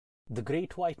The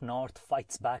Great White North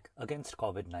fights back against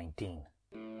COVID-19.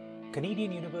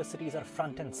 Canadian universities are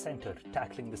front and center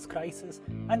tackling this crisis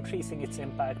and tracing its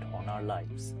impact on our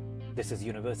lives. This is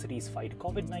Universities Fight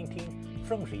COVID-19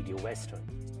 from Radio Western.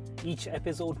 Each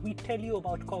episode, we tell you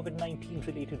about COVID-19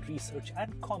 related research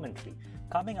and commentary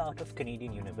coming out of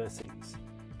Canadian universities.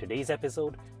 Today's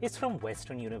episode is from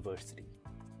Western University.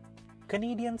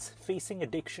 Canadians facing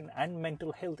addiction and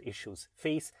mental health issues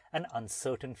face an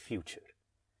uncertain future.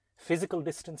 Physical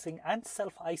distancing and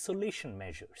self-isolation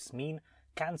measures mean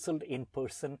cancelled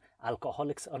in-person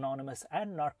Alcoholics Anonymous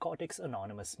and Narcotics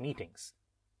Anonymous meetings.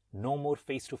 No more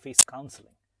face-to-face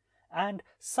counselling. And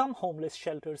some homeless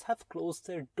shelters have closed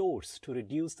their doors to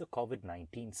reduce the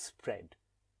COVID-19 spread.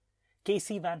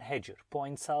 Kasey van Hedger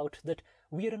points out that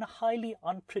we are in a highly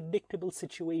unpredictable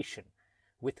situation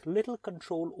with little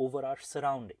control over our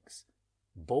surroundings.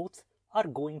 Both are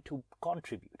going to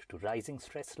contribute to rising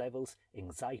stress levels,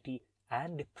 anxiety,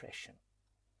 and depression.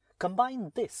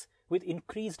 Combine this with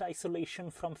increased isolation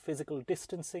from physical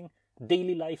distancing,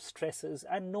 daily life stresses,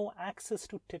 and no access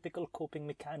to typical coping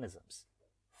mechanisms.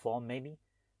 For many,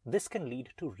 this can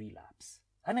lead to relapse.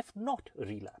 And if not a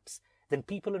relapse, then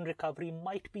people in recovery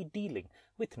might be dealing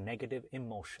with negative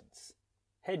emotions.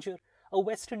 Hedger, a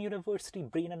Western University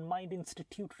Brain and Mind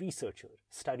Institute researcher,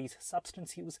 studies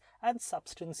substance use and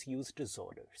substance use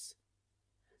disorders.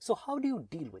 So how do you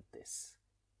deal with this?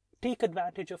 Take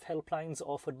advantage of helplines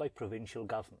offered by provincial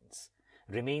governments.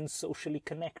 Remain socially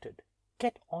connected.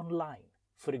 Get online.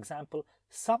 For example,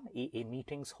 some AA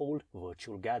meetings hold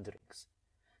virtual gatherings.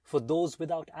 For those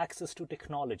without access to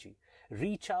technology,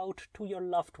 reach out to your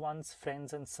loved ones,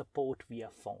 friends, and support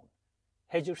via phone.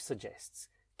 Hedger suggests,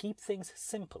 keep things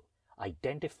simple.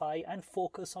 Identify and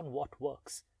focus on what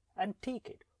works, and take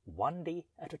it one day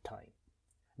at a time.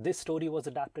 This story was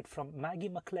adapted from Maggie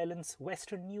McClellan's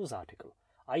Western News article,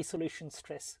 Isolation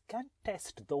Stress Can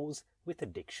Test Those with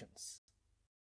Addictions.